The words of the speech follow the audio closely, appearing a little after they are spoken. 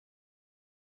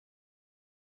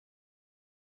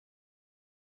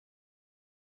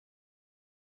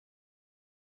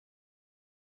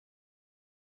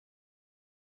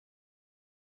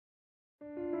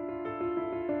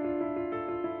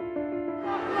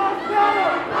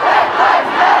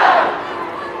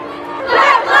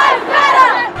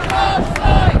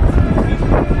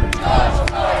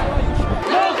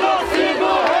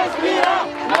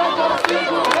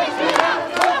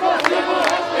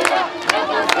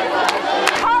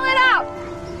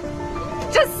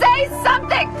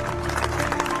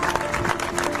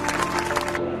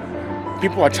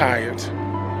People are tired.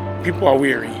 People are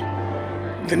weary.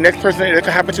 The next person that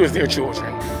can happen to is their children.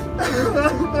 I'm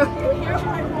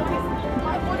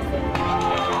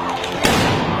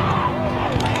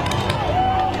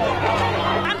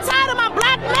tired of my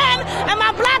black men and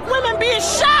my black women being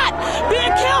shot,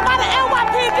 being killed by the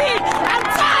NYPD. I'm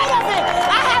tired of it.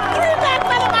 I have 3 black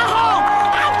men in my home.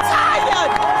 I'm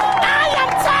tired. I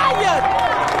am tired.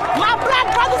 My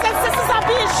black brothers and sisters are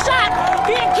being shot,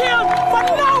 being killed for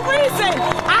no reason.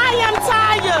 I am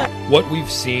tired. What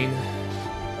we've seen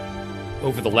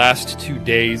over the last 2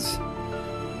 days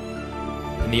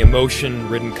and the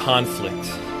emotion-ridden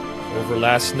conflict over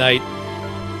last night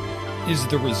is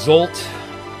the result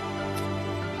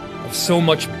of so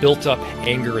much built-up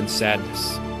anger and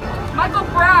sadness. Michael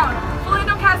Brown,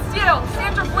 Philando Castile,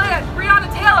 Sandra Bland, Breonna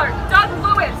Taylor, Doug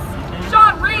Lewis,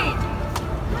 Sean Reed,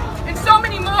 and so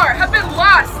many more have been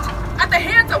lost at the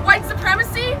hands of white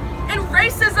supremacy and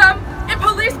racism and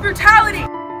police brutality.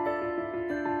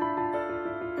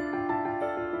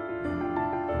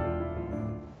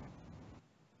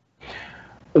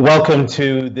 Welcome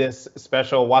to this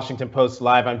special Washington Post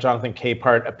Live. I'm Jonathan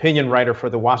Capehart, opinion writer for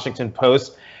the Washington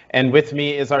Post. And with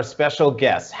me is our special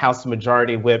guest, House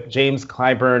Majority Whip James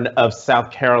Clyburn of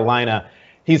South Carolina.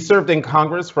 He's served in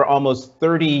Congress for almost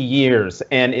 30 years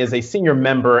and is a senior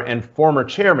member and former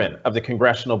chairman of the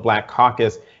Congressional Black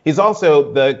Caucus. He's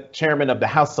also the chairman of the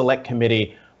House Select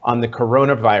Committee on the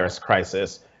Coronavirus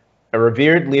Crisis. A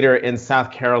revered leader in South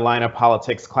Carolina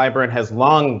politics, Clyburn has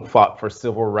long fought for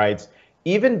civil rights,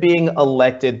 even being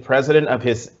elected president of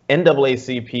his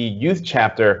NAACP youth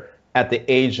chapter at the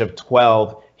age of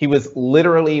 12. He was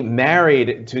literally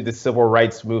married to the civil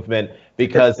rights movement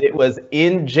because it was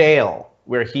in jail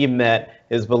where he met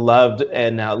his beloved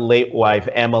and late wife,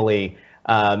 Emily.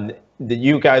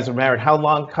 You guys were married how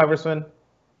long, Congressman?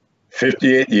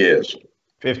 58 years.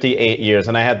 58 years.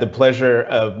 And I had the pleasure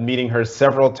of meeting her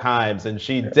several times, and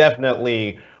she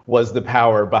definitely was the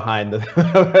power behind the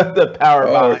power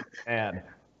behind the man.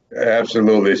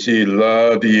 Absolutely. She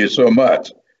loved you so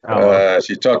much.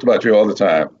 She talked about you all the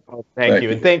time. Well, thank you.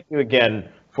 And thank you again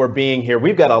for being here.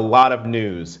 We've got a lot of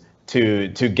news to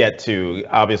get to.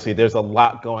 Obviously, there's a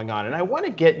lot going on. And I want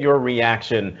to get your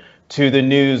reaction to the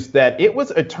news that it was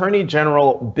Attorney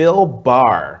General Bill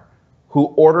Barr who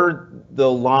ordered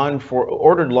law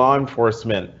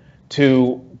enforcement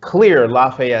to clear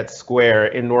Lafayette Square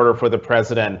in order for the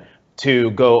president to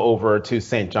go over to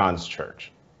St. John's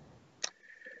Church.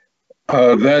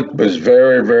 That was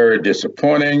very, very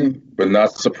disappointing, but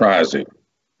not surprising.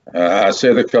 I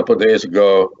said a couple of days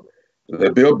ago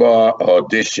that Bill Barr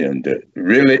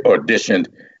really auditioned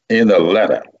in a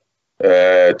letter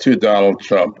to Donald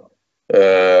Trump,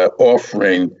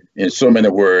 offering in so many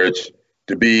words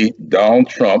to be Donald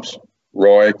Trump's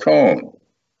Roy Cohn.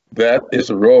 That is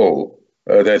a role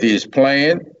that he's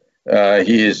playing.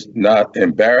 He is not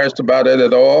embarrassed about it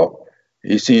at all.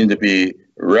 He seemed to be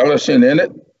relishing in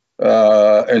it.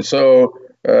 And so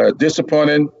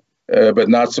disappointed, but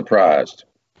not surprised.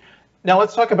 Now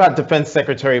let's talk about Defense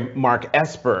Secretary Mark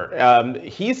Esper.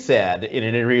 He said in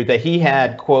an interview that he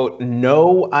had, quote,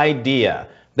 no idea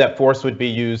that force would be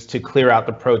used to clear out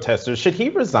the protesters. Should he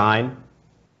resign?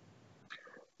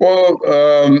 Well,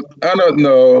 I don't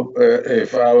know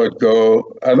if I would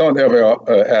go. I don't ever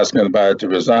ask anybody to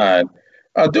resign.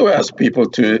 I do ask people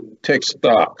to take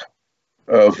stock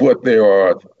of what they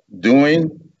are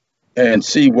doing and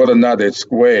see whether or not it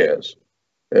squares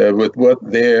with what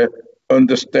their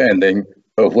understanding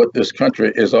of what this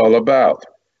country is all about.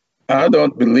 I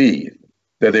don't believe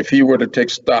that if he were to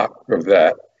take stock of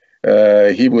that,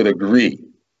 he would agree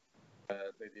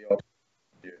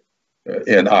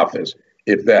in office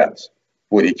if that's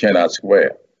what he cannot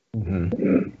square.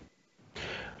 Mm-hmm.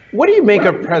 What do you make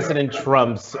of President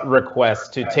Trump's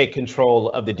request to take control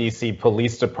of the D.C.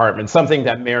 Police Department, something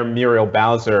that Mayor Muriel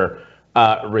Bowser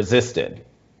resisted?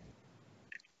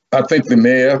 I think the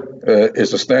mayor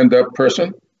is a stand-up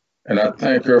person, and I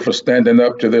thank her for standing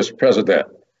up to this president.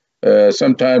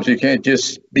 Sometimes you can't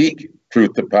just speak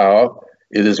truth to power.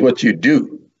 It is what you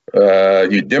do.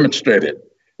 You demonstrate it,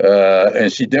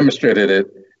 and she demonstrated it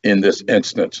in this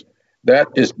instance. That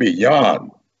is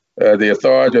beyond the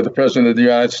authority of the President of the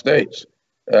United States.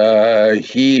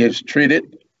 He is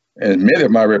treated and many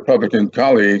of my Republican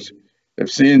colleagues have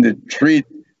seen to treat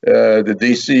the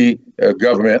D.C.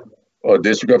 Government or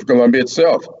District of Columbia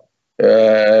itself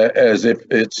as if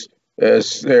it's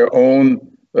their own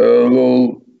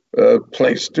little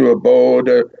place to abode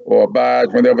or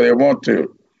abide whenever they want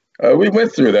to. We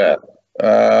went through that.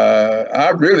 I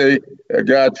really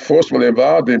got forcefully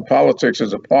involved in politics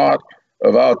as a part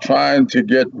of our trying to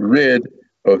get rid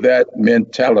of that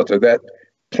mentality, that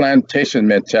plantation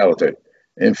mentality.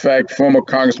 In fact, former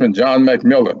Congressman John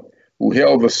McMillan, who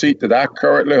held the seat that I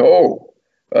currently hold,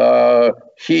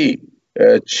 he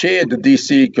chaired the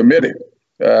D.C. committee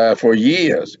for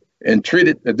years and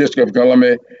treated the District of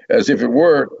Columbia as if it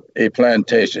were a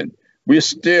plantation. We're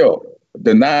still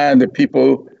denying the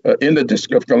people in the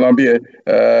District of Columbia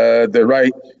the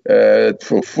right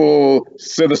for full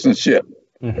citizenship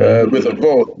with a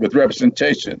vote, with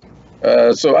representation.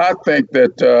 So I think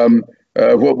that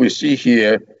what we see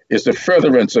here is the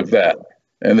furtherance of that.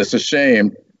 And it's a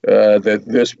shame that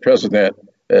this president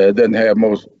doesn't have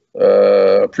most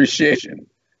appreciation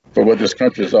for what this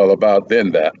country is all about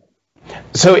than that.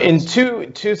 So in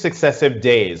two successive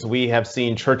days, we have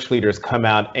seen church leaders come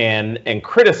out and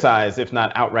criticize, if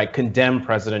not outright condemn,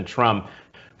 President Trump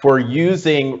for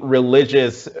using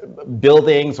religious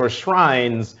buildings or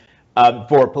shrines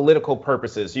for political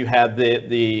purposes. You had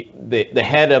the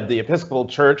head of the Episcopal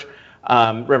Church,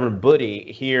 Reverend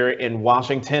Booty, here in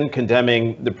Washington,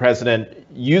 condemning the president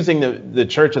using the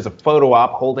church as a photo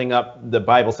op, holding up the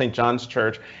Bible, St. John's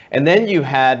Church. And then you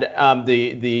had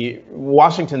the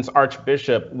Washington's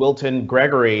Archbishop Wilton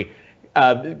Gregory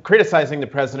criticizing the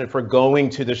president for going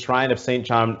to the shrine of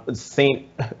St.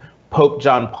 Pope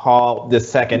John Paul II.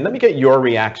 Let me get your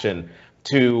reaction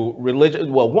to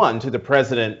religion. Well, one, to the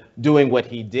president doing what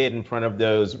he did in front of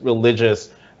those religious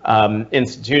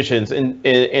institutions,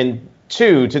 and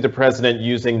two, to the president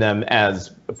using them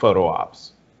as photo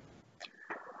ops.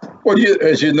 Well,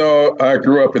 as you know, I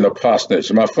grew up in a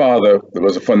parsonage. My father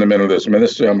was a fundamentalist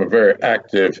minister. I'm a very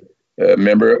active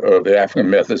member of the African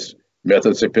Methodist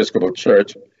Episcopal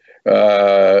Church.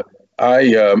 I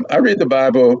read the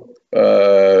Bible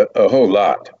a whole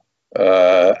lot.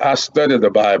 I study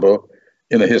the Bible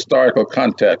in a historical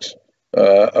context,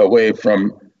 away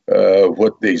from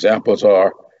what the examples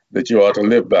are that you ought to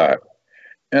live by.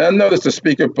 And I noticed the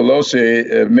Speaker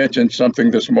Pelosi mentioned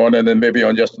something this morning and maybe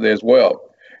on yesterday as well.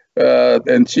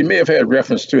 And she may have had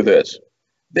reference to this.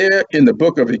 There in the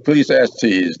book of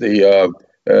Ecclesiastes,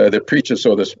 the preacher,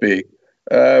 so to speak,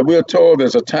 we're told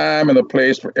there's a time and a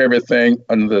place for everything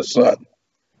under the sun.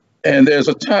 And there's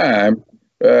a time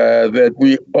that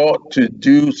we ought to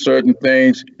do certain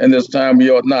things, and there's a time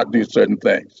we ought not do certain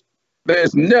things.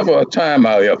 There's never a time,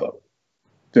 however,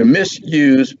 to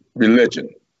misuse religion.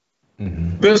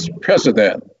 This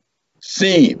president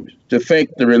seems to think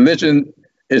the religion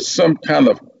is some kind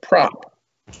of prop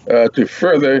to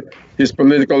further his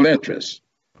political interests.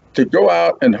 To go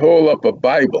out and hold up a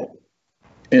Bible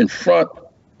in front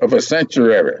of a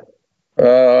sanctuary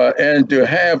and to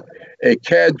have a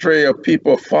cadre of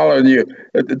people following you.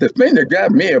 The thing that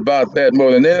got me about that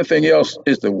more than anything else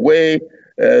is the way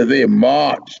they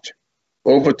marched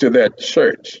over to that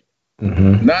church,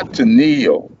 not to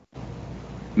kneel,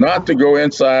 not to go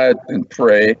inside and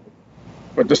pray,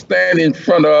 but to stand in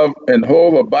front of and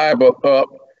hold a Bible up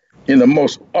in the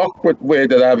most awkward way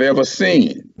that I've ever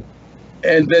seen,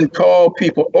 and then call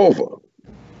people over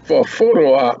for a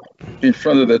photo op in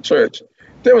front of the church.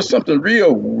 There was something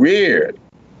real weird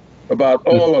about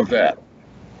all of that.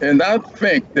 And I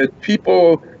think that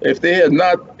people, if they had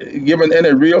not given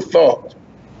any real thought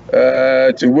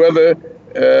to whether,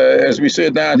 as we say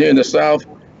down here in the South,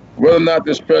 whether or not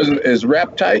this president is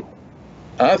rap tight,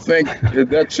 I think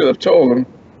that should have told them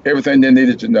everything they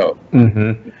needed to know.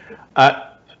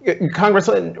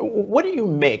 Congressman, what do you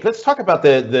make? Let's talk about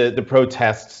the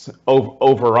protests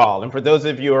overall. And for those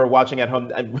of you who are watching at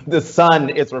home, the sun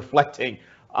is reflecting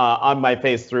on my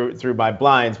face through my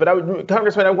blinds. But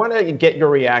Congressman, I want to get your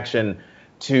reaction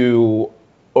to,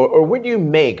 or what do you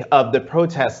make of the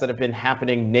protests that have been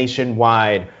happening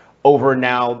nationwide over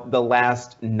now the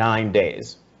last 9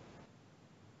 days?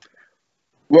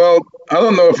 Well, I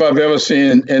don't know if I've ever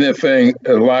seen anything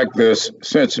like this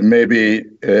since maybe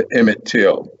Emmett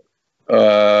Till.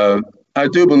 I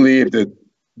do believe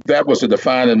that was a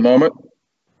defining moment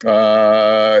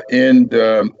in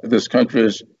this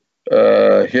country's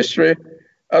history.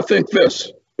 I think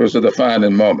this was a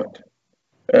defining moment.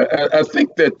 I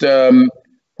think that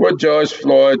what George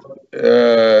Floyd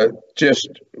just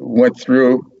went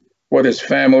through, what his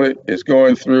family is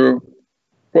going through,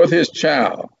 what his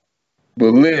child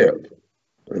will live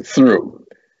through,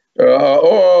 are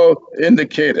all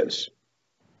indicators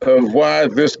of why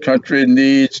this country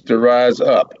needs to rise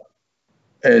up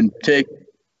and take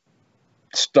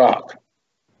stock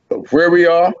of where we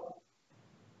are,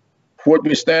 what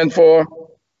we stand for,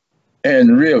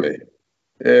 and really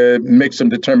make some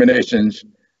determinations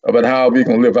about how we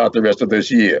can live out the rest of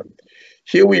this year.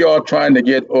 Here we are trying to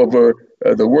get over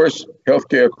the worst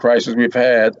healthcare crisis we've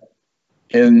had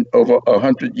in over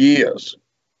 100 years.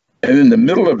 And in the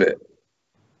middle of it,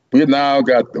 we've now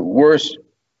got the worst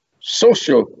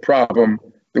social problem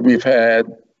that we've had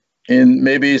in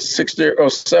maybe 60 or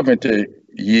 70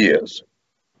 years.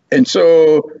 And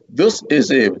so this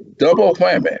is a double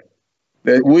whammy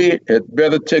that we had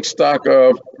better take stock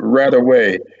of right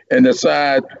away and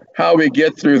decide how we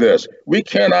get through this. We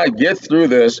cannot get through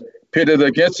this pitted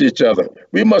against each other.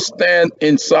 We must stand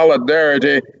in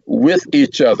solidarity with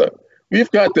each other.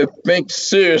 We've got to think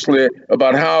seriously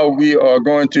about how we are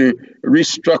going to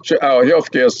restructure our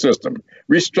healthcare system,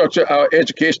 restructure our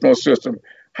educational system,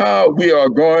 how we are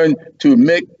going to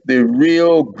make the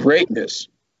real greatness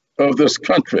of this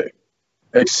country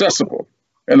accessible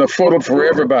and affordable for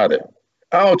everybody.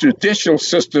 Our judicial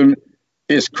system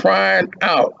is crying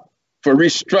out for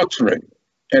restructuring.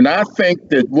 And I think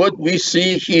that what we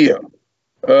see here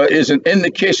is an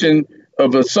indication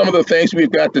of some of the things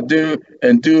we've got to do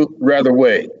and do right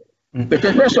away. The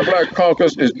Congressional Black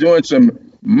Caucus is doing some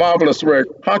marvelous work.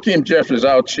 Hakeem Jeffries,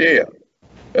 our chair,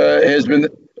 has been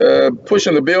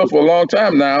pushing the bill for a long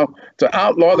time now to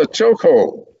outlaw the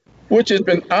chokehold, which has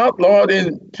been outlawed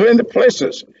in plenty of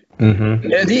places.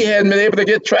 And he hadn't been able to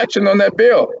get traction on that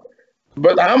bill.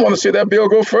 But I want to see that bill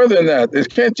go further than that. It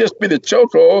can't just be the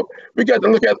chokehold. We got to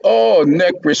look at all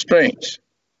neck restraints.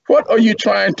 What are you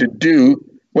trying to do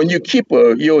when you keep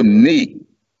your knee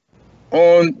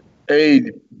on a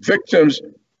victim's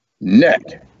neck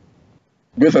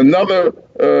with another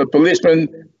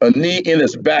policeman, a knee in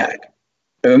his back,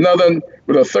 and another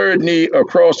with a third knee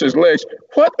across his legs?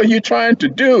 What are you trying to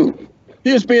do?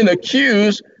 He was being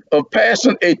accused of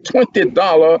passing a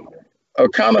 $20, a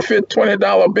counterfeit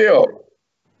 $20 bill.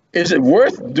 Is it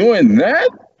worth doing that?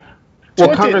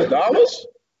 $20?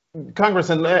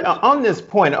 Congressman, on this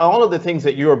point, all of the things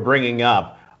that you're bringing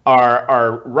up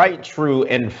are right, true,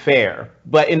 and fair.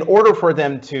 But in order for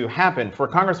them to happen, for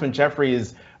Congressman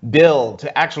Jeffries' bill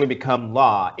to actually become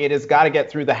law, it has got to get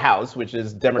through the House, which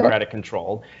is Democratic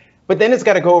controlled, but then it's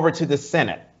got to go over to the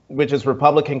Senate, which is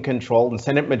Republican controlled, and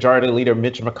Senate Majority Leader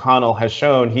Mitch McConnell has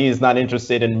shown he is not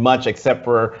interested in much except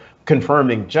for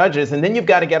confirming judges. And then you've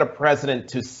got to get a president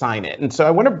to sign it. And so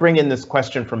I want to bring in this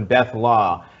question from Beth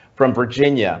Law from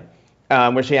Virginia,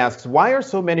 where she asks, why are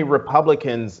so many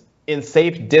Republicans in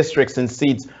safe districts and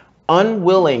seats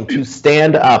unwilling to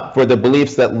stand up for the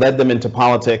beliefs that led them into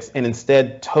politics and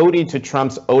instead toady to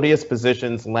Trump's odious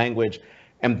positions, language,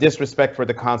 and disrespect for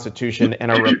the Constitution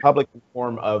and a Republican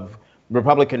form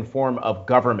of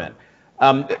government?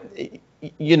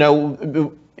 You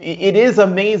know, it is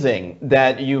amazing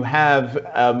that you have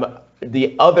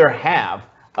the other half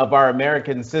of our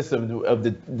American system of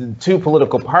the two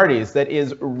political parties that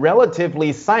is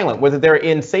relatively silent, whether they're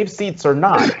in safe seats or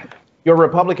not. Your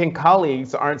Republican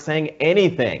colleagues aren't saying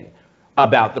anything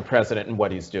about the president and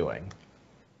what he's doing.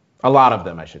 A lot of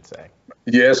them, I should say.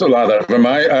 Yes, a lot of them.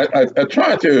 I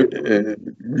try to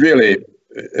really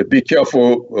be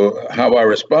careful how I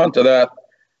respond to that,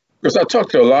 because I talk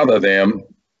to a lot of them,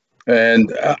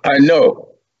 and I know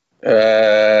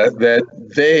that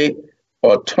they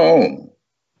are torn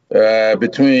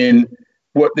between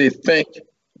what they think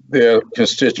their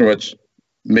constituents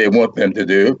may want them to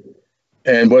do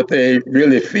and what they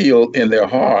really feel in their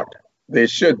heart they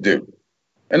should do.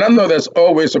 And I know that's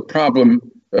always a problem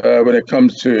when it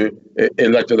comes to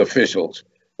elected officials.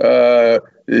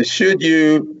 Should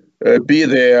you be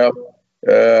there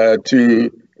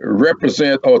to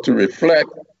represent or to reflect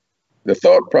the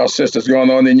thought process that's going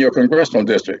on in your congressional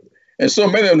district? And so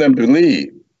many of them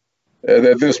believe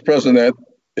that this president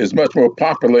is much more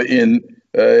popular in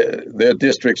their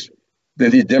districts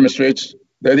than he demonstrates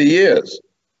that he is.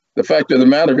 The fact of the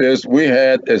matter is, we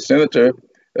had a senator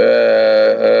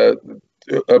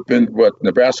up in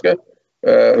Nebraska,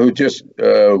 who just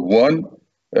won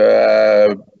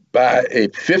by a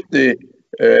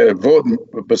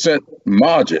 50%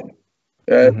 margin,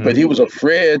 but he was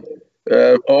afraid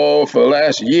all for the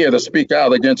last year to speak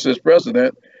out against this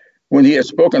president when he had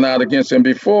spoken out against him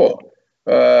before.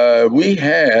 We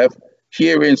have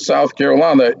here in South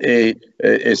Carolina a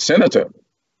senator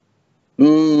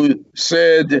who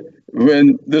said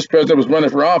when this president was running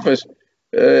for office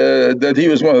that he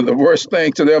was one of the worst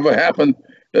things that ever happened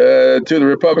to the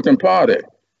Republican Party.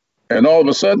 And all of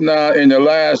a sudden now, in the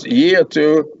last year or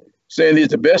two, saying he's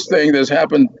the best thing that's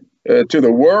happened to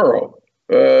the world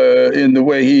in the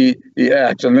way he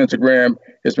acts and Lindsey Graham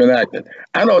has been acting.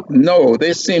 I don't know.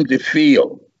 They seem to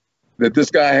feel that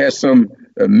this guy has some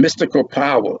mystical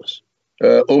powers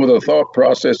over the thought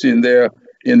process in their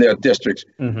districts.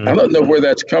 Mm-hmm. I don't know where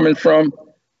that's coming from.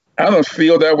 I don't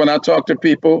feel that when I talk to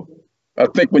people. I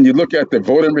think when you look at the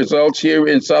voting results here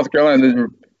in South Carolina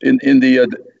in the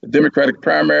Democratic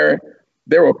primary,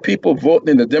 there were people voting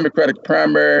in the Democratic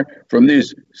primary from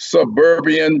these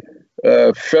suburban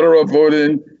federal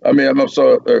voting,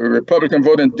 Republican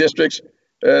voting districts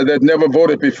that never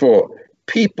voted before.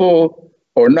 People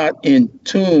are not in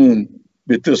tune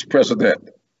with this president.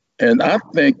 And I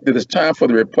think that it's time for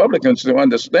the Republicans to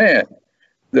understand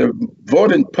the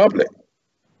voting public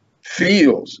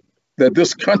feels that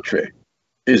this country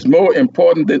is more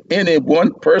important than any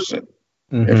one person.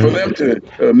 Mm-hmm. And for them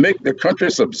to make the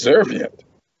country subservient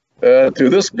to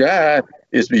this guy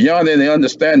is beyond any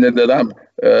understanding that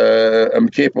I'm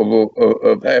capable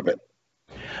of having.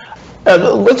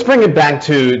 Let's bring it back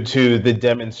to the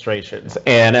demonstrations.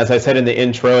 And as I said in the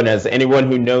intro, and as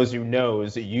anyone who knows you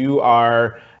knows, you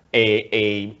are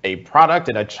a product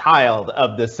and a child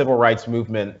of the civil rights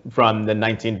movement from the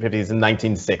 1950s and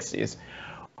 1960s.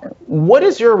 What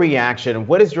is your reaction?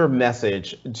 What is your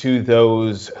message to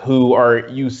those who are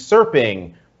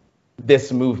usurping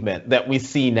this movement that we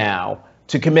see now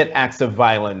to commit acts of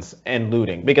violence and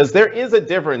looting? Because there is a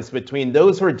difference between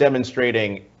those who are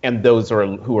demonstrating and those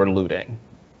who are looting.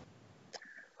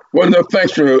 Well, no,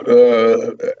 thanks for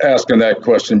asking that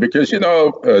question, because,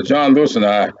 John Lewis and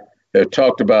I have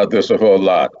talked about this a whole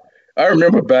lot. I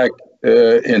remember back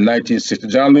in 1960,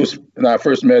 John Lewis and I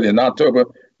first met in October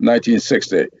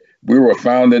 1960. We were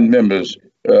founding members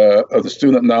of the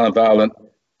Student Nonviolent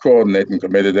Coordinating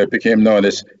Committee that became known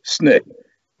as SNCC.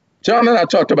 John and I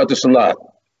talked about this a lot.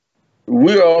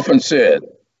 We often said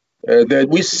that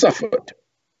we suffered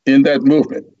in that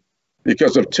movement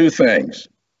because of two things.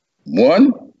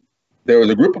 One, there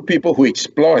was a group of people who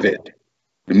exploited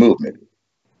the movement.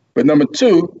 But number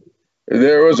two,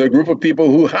 there was a group of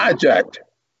people who hijacked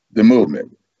the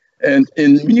movement. And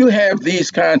you have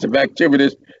these kinds of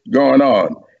activities going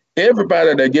on.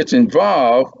 Everybody that gets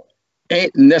involved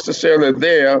ain't necessarily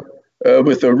there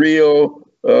with a real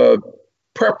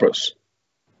purpose.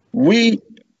 We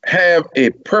have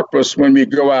a purpose when we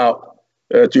go out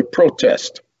to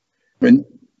protest. But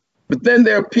then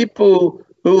there are people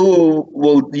who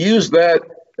will use that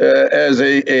as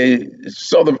a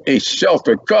sort of a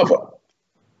shelter cover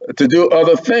to do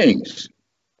other things.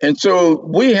 And so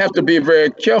we have to be very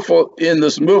careful in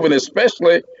this movement,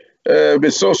 especially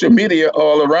with social media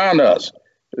all around us,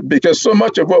 because so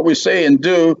much of what we say and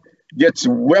do gets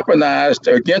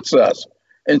weaponized against us.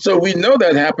 And so we know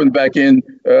that happened back in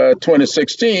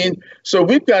 2016. So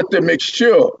we've got to make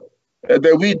sure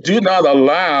that we do not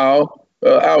allow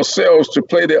ourselves to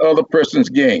play the other person's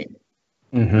game.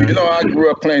 Mm-hmm. I grew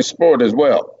up playing sport as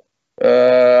well.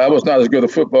 I was not as good a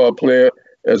football player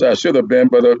as I should have been,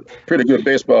 but a pretty good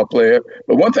baseball player.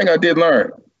 But one thing I did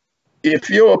learn, if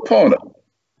your opponent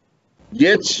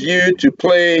gets you to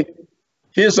play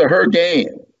his or her game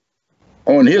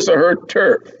on his or her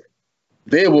turf,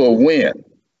 they will win.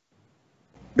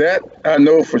 That I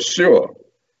know for sure.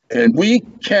 And we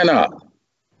cannot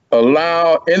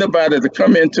allow anybody to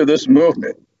come into this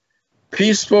movement.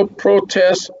 Peaceful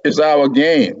protest is our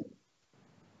game.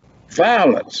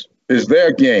 Violence is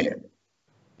their game.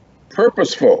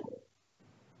 Purposeful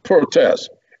protest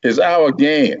is our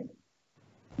game.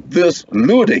 This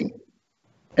looting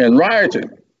and rioting,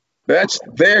 that's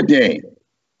their game.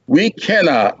 We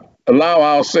cannot allow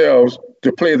ourselves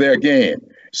to play their game.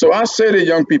 So I say to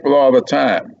young people all the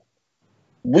time,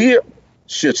 we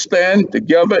should stand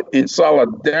together in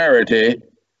solidarity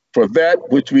for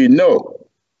that which we know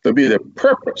to be the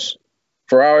purpose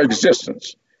for our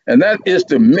existence. And that is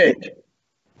to make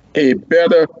a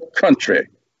better country,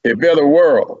 a better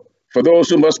world for those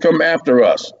who must come after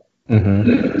us.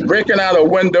 Mm-hmm. Breaking out a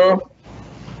window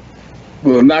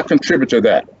will not contribute to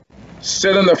that.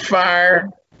 Setting a fire,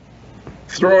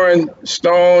 throwing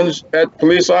stones at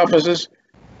police officers,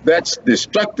 that's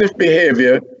destructive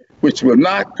behavior which will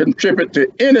not contribute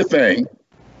to anything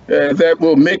that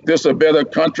will make this a better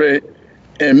country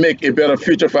and make a better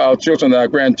future for our children and our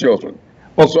grandchildren.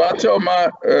 Well, so I tell my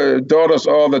daughters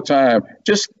all the time,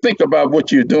 just think about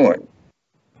what you're doing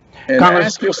and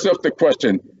ask yourself the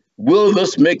question, will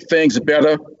this make things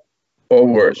better or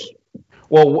worse?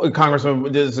 Well,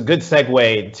 Congressman, this is a good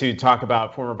segue to talk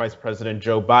about former Vice President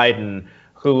Joe Biden,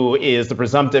 who is the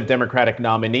presumptive Democratic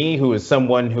nominee, who is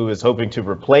someone who is hoping to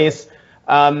replace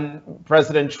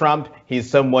President Trump, he's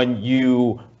someone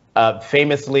you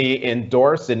famously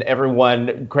endorsed, and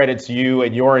everyone credits you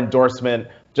and your endorsement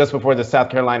just before the South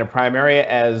Carolina primary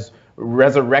as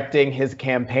resurrecting his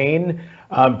campaign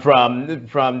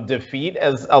from defeat,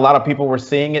 as a lot of people were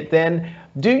seeing it then.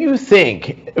 Do you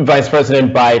think Vice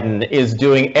President Biden is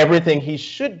doing everything he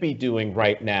should be doing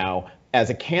right now as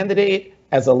a candidate,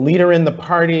 as a leader in the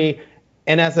party,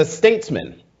 and as a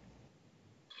statesman?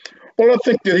 Well, I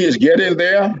think that he's getting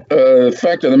there. The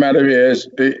fact of the matter is,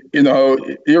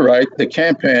 you're right. The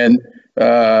campaign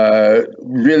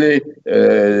really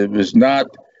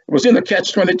was in a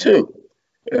catch-22.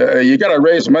 You got to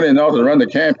raise money in order to run the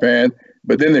campaign.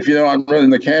 But then if you're not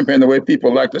running the campaign the way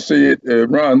people like to see it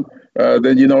run,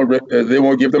 then they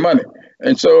won't give the money.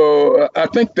 And so I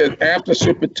think that after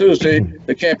Super Tuesday,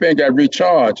 the campaign got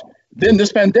recharged. Then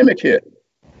this pandemic hit.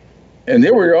 And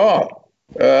here we are.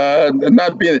 Joe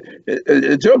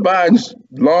Biden's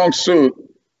long suit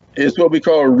is what we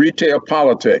call retail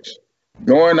politics,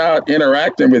 going out,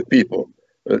 interacting with people.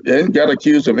 And got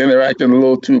accused of interacting a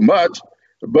little too much,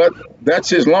 but that's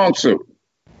his long suit.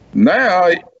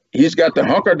 Now he's got to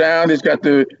hunker down. He's got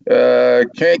to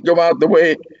can't go out the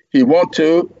way he wants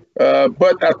to.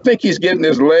 But I think he's getting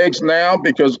his legs now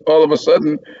because all of a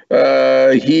sudden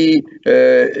he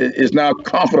is now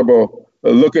comfortable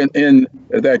looking in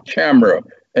that camera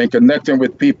and connecting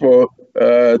with people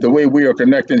the way we are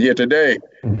connecting here today.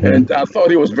 Mm-hmm. And I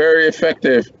thought he was very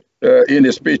effective in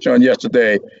his speech on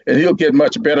yesterday, and he'll get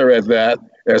much better at that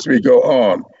as we go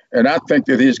on. And I think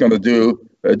that he's going to do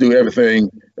everything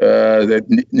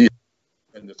that needs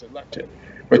in this election.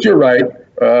 But you're right,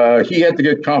 he had to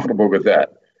get comfortable with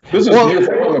that. This is new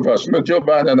for all of us. Joe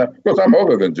Biden, of course, I'm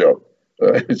older than Joe,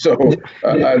 so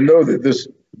I know that this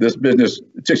business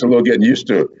takes a little getting used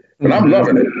to, but I'm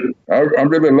loving it. I'm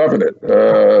really loving it.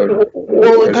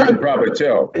 As you can probably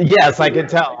tell. Yes, I can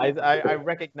tell. I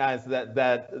recognize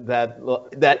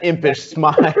that impish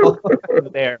smile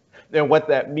there and what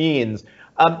that means.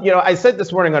 I said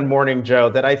this morning on Morning Joe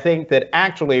that I think that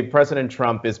actually President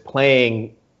Trump is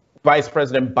playing Vice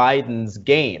President Biden's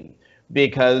game,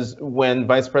 because when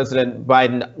Vice President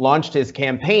Biden launched his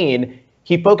campaign,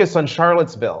 he focused on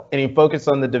Charlottesville and he focused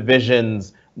on the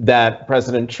divisions that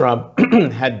President Trump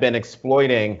had been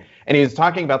exploiting. And he was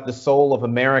talking about the soul of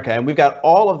America. And we've got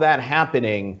all of that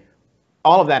happening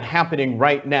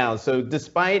right now. So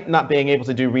despite not being able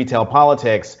to do retail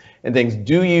politics and things,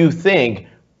 do you think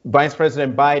Vice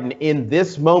President Biden, in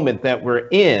this moment that we're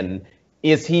in,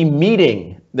 is he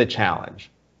meeting the challenge?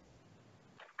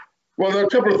 Well, there are a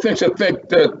couple of things I think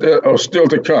that are still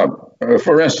to come.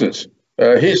 For instance,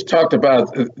 he's talked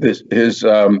about his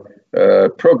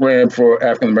program for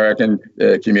African-American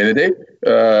community,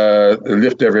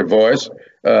 Lift Every Voice.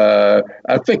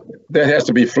 I think that has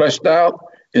to be fleshed out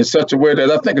in such a way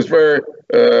that I think is very,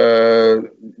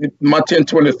 my 10,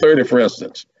 20, 30, for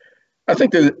instance. I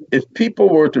think that if people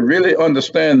were to really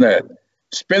understand that,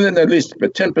 spending at least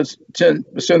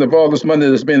 10% of all this money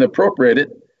that's being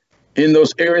appropriated in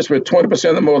those areas where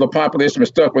 20% or more of the population is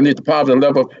stuck beneath the poverty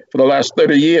level for the last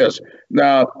 30 years.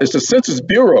 Now, it's the Census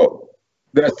Bureau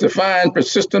that's defined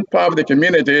persistent poverty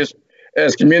communities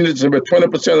as communities where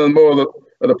 20% or more of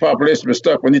the population is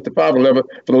stuck beneath the poverty level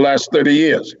for the last 30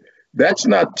 years. That's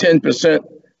not 20%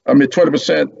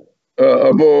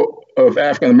 or more of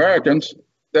African Americans.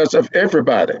 That's of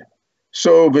everybody.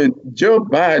 So when Joe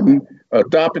Biden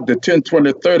adopted the 10,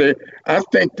 20, 30, I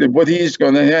think that what he's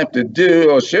going to have to do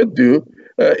or should do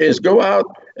is go out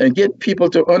and get people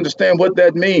to understand what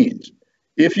that means.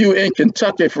 If you're in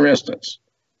Kentucky, for instance,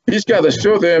 he's got to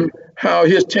show them how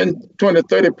his 10, 20,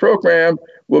 30 program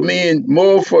will mean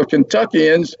more for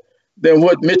Kentuckians than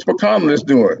what Mitch McConnell is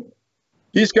doing.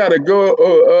 He's got to go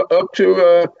up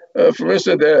to, for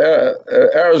instance,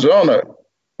 Arizona,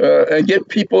 and get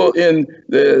people in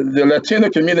the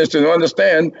Latino communities to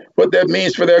understand what that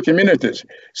means for their communities.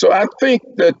 So I think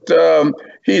that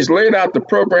he's laid out the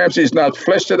programs. He's not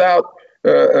fleshed it out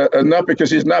enough because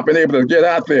he's not been able to get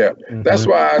out there. Mm-hmm. That's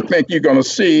why I think you're going to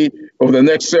see over the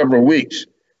next several weeks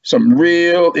some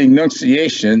real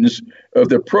enunciations of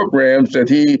the programs that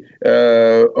he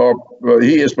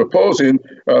is proposing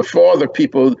for the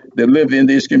people that live in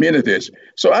these communities.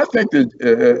 So I think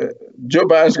that Joe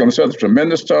Biden's going to set a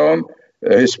tremendous tone.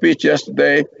 His speech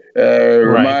yesterday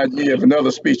reminded me of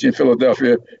another speech in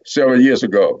Philadelphia several years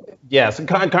ago. Yes,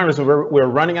 Congressman, we're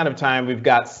running out of time. We've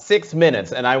got 6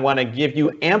 minutes, and I want to give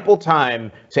you ample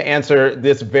time to answer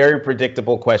this very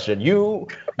predictable question. Your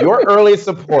early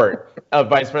support of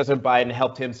Vice President Biden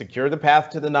helped him secure the path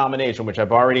to the nomination, which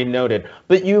I've already noted.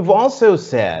 But you've also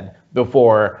said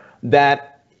before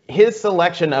that his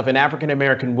selection of an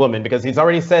African-American woman, because he's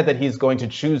already said that he's going to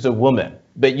choose a woman,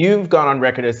 but you've gone on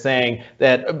record as saying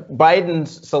that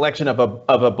Biden's selection of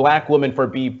a black woman for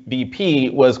VP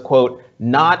was, quote,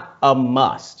 not a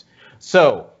must.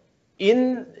 So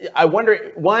I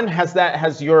wonder, one,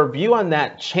 has your view on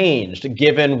that changed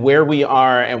given where we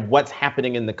are and what's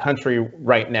happening in the country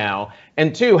right now?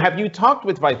 And two, have you talked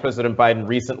with Vice President Biden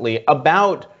recently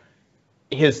about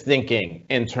his thinking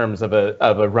in terms of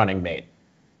a running mate?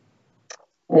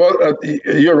 Well,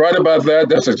 you're right about that.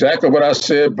 That's exactly what I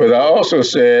said. But I also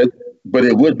said, but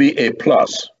it would be a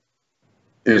plus.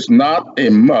 It's not a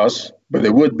must, but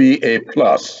it would be a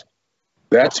plus.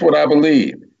 That's what I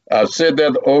believe. I've said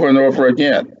that over and over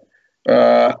again.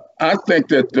 I think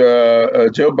that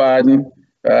Joe Biden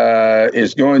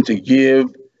is going to give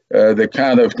the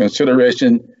kind of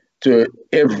consideration to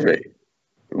every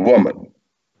woman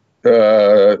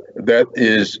that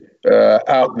is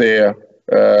out there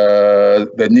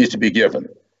that needs to be given.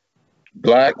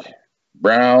 Black,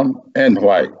 brown, and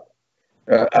white.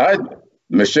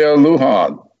 Michelle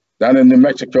Lujan down in New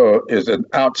Mexico is an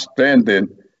outstanding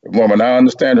woman. I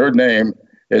understand her name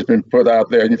has been put out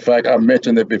there. In fact, I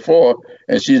mentioned it before,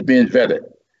 and she's being vetted.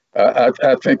 I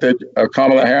think that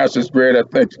Kamala Harris is great. I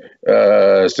think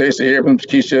Stacey Abrams,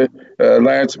 Keisha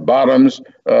Lance Bottoms,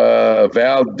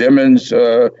 Val Demings,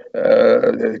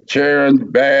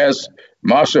 Karen Bass,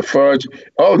 Marsha Fudge,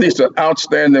 all these are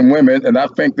outstanding women, and I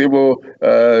think they will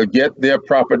get their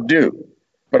proper due.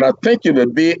 But I think it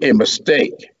would be a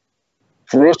mistake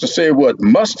for us to say what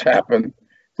must happen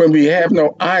when we have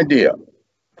no idea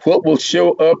what will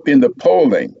show up in the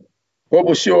polling, what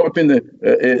will show up in the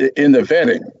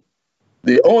vetting.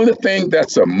 The only thing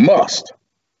that's a must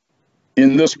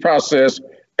in this process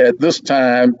at this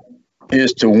time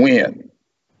is to win.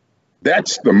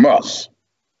 That's the must.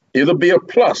 It'll be a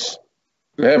plus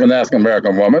to have an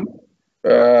African-American woman.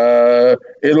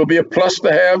 It'll be a plus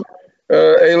to have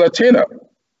a Latina.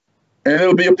 And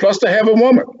it'll be a plus to have a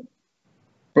woman.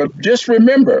 But just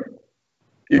remember,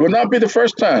 it will not be the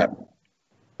first time.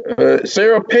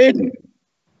 Sarah Palin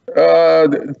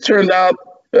turned out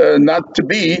not to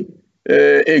be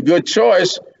a good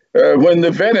choice when the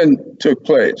vetting took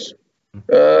place.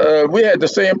 We had the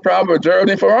same problem with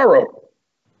Geraldine Ferraro.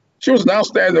 She was an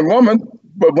outstanding woman,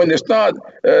 but when they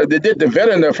did the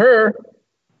vetting of her,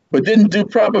 but didn't do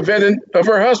proper vetting of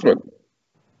her husband.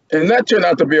 And that turned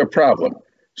out to be a problem.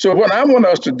 So what I want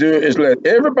us to do is let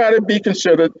everybody be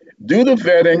considered, do the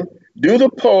vetting, do the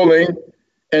polling,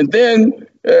 and then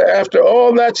after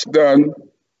all that's done,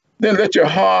 then let your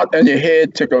heart and your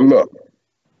head take a look.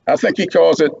 I think he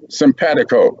calls it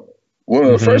simpatico. One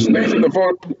of the first things that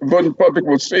the voting public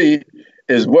will see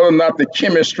is whether or not the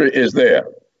chemistry is there.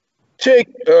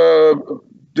 Take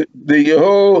the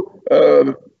whole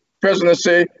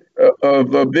presidency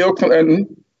of Bill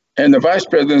Clinton and the vice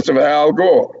presidency of Al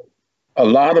Gore. A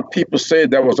lot of people say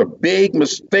that was a big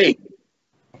mistake.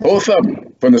 Both of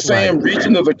them from the same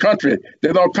region of the country,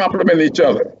 they don't complement each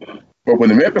other. But when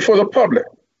they met before the public,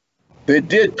 they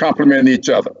did complement each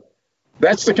other.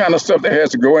 That's the kind of stuff that has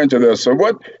to go into this. So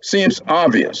what seems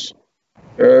obvious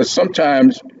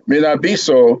sometimes may not be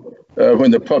so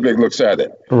when the public looks at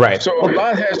it. Right. So a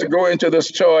lot has to go into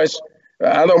this choice.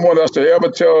 I don't want us to ever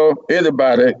tell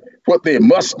anybody what they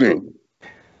must do.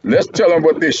 Let's tell them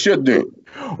what they should do.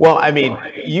 Well, I mean,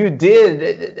 you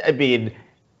did. I mean,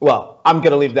 well, I'm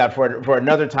going to leave that for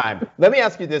another time. Let me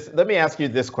ask you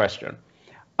this question.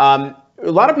 A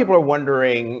lot of people are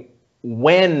wondering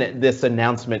when this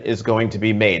announcement is going to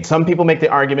be made. Some people make the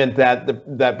argument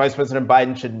that Vice President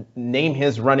Biden should name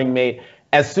his running mate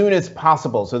as soon as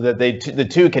possible so that the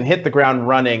two can hit the ground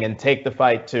running and take the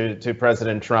fight to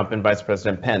President Trump and Vice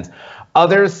President Pence.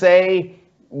 Others say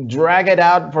drag it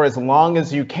out for as long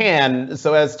as you can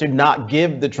so as to not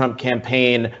give the Trump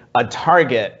campaign a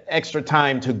target, extra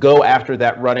time to go after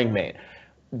that running mate.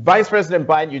 Vice President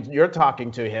Biden, you're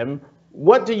talking to him.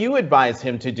 What do you advise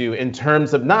him to do in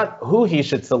terms of not who he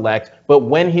should select, but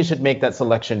when he should make that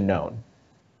selection known?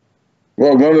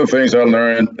 Well, one of the things I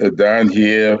learned down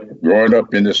here, growing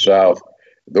up in the South,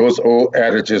 those old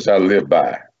adages I live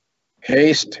by.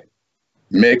 Haste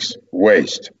makes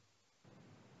waste.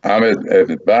 I'm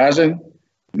advising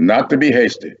not to be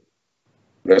hasty.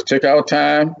 Let's take our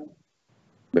time.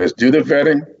 Let's do the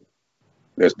vetting.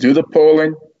 Let's do the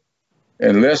polling.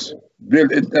 And this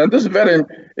vetting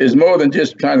is more than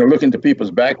just trying to look into people's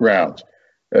backgrounds.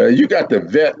 You got to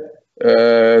vet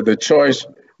the choice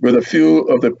with a few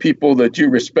of the people that you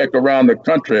respect around the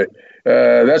country.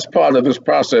 That's part of this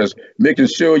process, making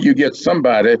sure you get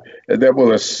somebody that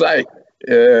will excite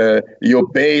your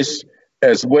base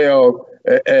as well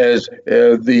as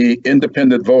the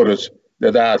independent voters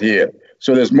that are out here.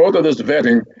 So there's more to this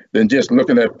vetting than just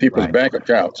looking at people's bank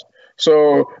accounts.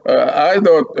 So I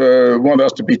don't want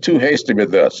us to be too hasty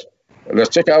with this. Let's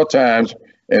take our times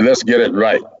and let's get it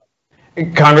right.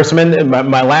 Congressman,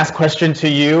 my last question to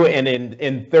you, and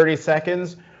in 30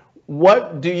 seconds,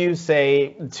 what do you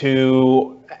say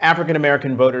to African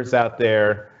American voters out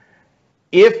there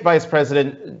if Vice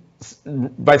President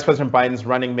Biden's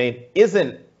running mate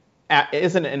isn't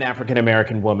an African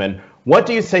American woman? What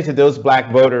do you say to those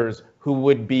black voters who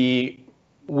would be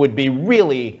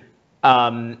really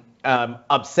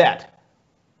upset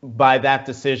by that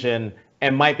decision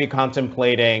and might be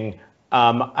contemplating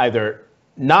either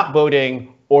not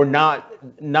voting or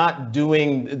not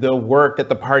doing the work that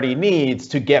the party needs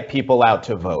to get people out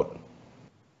to vote?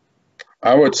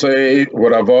 I would say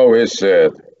what I've always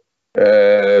said,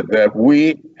 that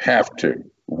we have to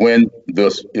win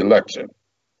this election.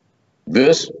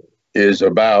 This is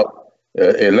about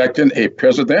electing a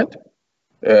president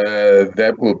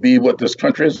that will be what this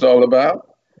country is all about.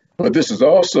 But this is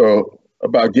also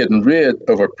about getting rid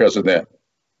of a president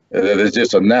that is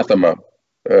just anathema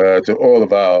to all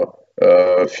of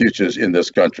our futures in this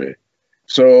country.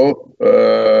 So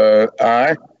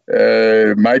I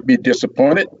might be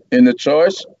disappointed in the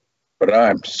choice, but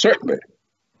I'm certainly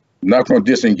not going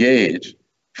to disengage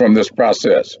from this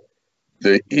process.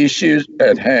 The issues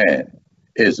at hand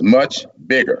is much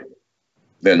bigger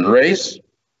than race.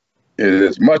 It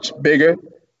is much bigger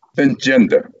than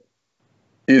gender.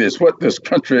 It is what this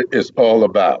country is all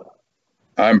about.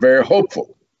 I'm very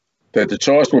hopeful that the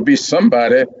choice will be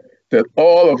somebody that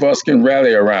all of us can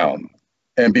rally around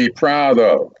and be proud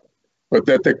of, but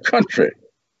that the country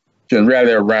can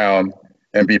rally around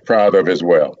and be proud of as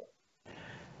well.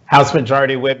 House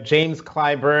Majority Whip James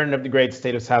Clyburn of the great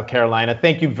state of South Carolina,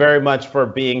 thank you very much for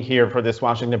being here for this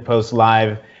Washington Post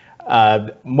Live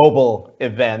mobile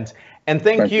event. And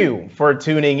thank you for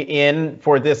tuning in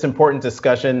for this important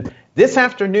discussion. This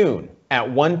afternoon at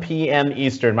 1 p.m.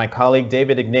 Eastern, my colleague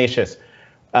David Ignatius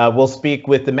will speak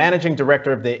with the managing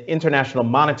director of the International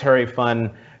Monetary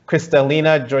Fund,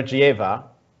 Kristalina Georgieva,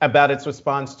 about its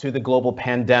response to the global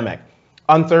pandemic.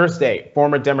 On Thursday,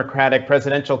 former Democratic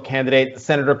presidential candidate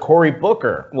Senator Cory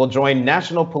Booker will join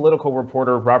national political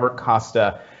reporter Robert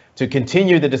Costa to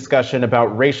continue the discussion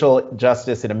about racial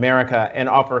justice in America and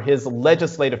offer his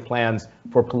legislative plans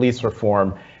for police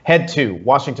reform. Head to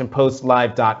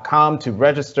WashingtonPostLive.com to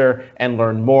register and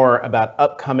learn more about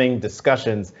upcoming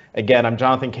discussions. Again, I'm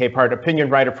Jonathan Capehart, opinion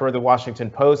writer for The Washington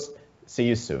Post. See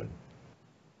you soon.